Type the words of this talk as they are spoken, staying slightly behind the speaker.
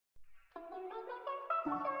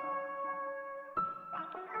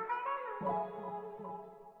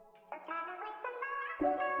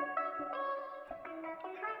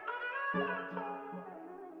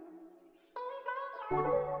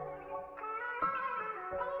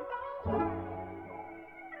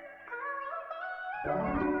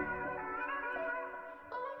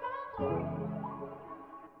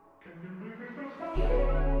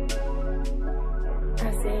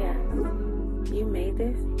Isaiah, you made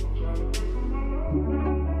this?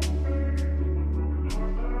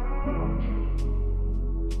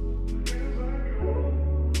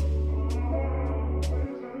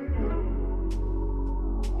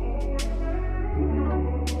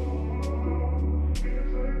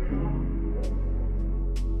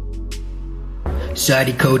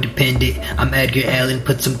 Shawty codependent, I'm Edgar Allan,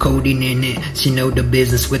 put some codeine in it. She know the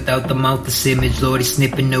business without the mouth, this image. Lordy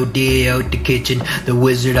snipping no day out the kitchen. The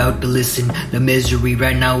wizard out to listen. The misery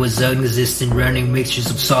right now is unresistant. Running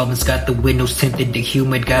mixtures of solvents, got the windows tinted. The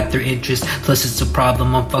humid got their interest. Plus it's a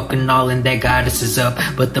problem, I'm fucking all in. That goddess is up,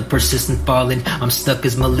 but the persistent falling. I'm stuck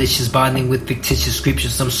as malicious, bonding with fictitious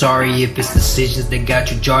scriptures. I'm sorry if it's decisions that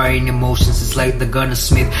got you jarring emotions. It's like the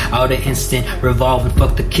gunsmith out of instant revolving.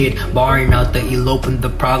 Fuck the kid, barring out the open the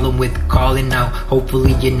problem with calling out.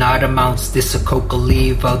 Hopefully you're not amounts. This a coca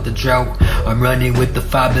leave out the drought. I'm running with the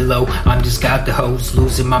 5 below. I'm just got the hose,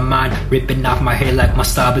 losing my mind, ripping off my hair like my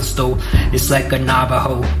stubborn stole. It's like a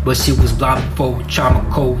Navajo, but she was blind before.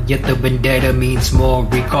 Charm cold, yet the vendetta means more.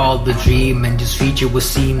 Recall the dream, and this future will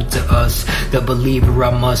seem to us. The believer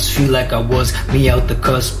I must feel like I was. Me out the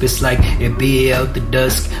cusp, it's like it be out the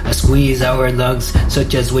dusk. I squeeze out her lungs,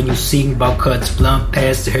 such as when you sing about cuts. Blunt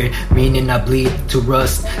past her, meaning I bleed to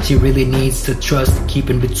rust. She really needs to trust,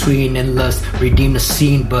 keeping between and lust. Redeem the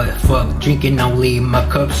scene, but fuck, drinking only. My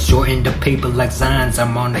cups shorten the paper like signs.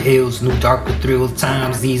 I'm on the hills, new darker thrill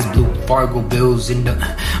times. These blue Fargo bills in the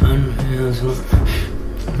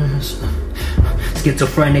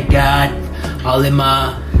schizophrenic God. All in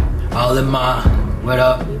my, what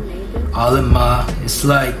up? All in my, it's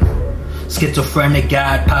like schizophrenic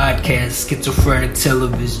God podcast, schizophrenic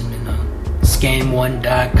television, and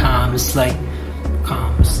skaem1.com. It's like,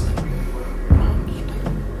 calm.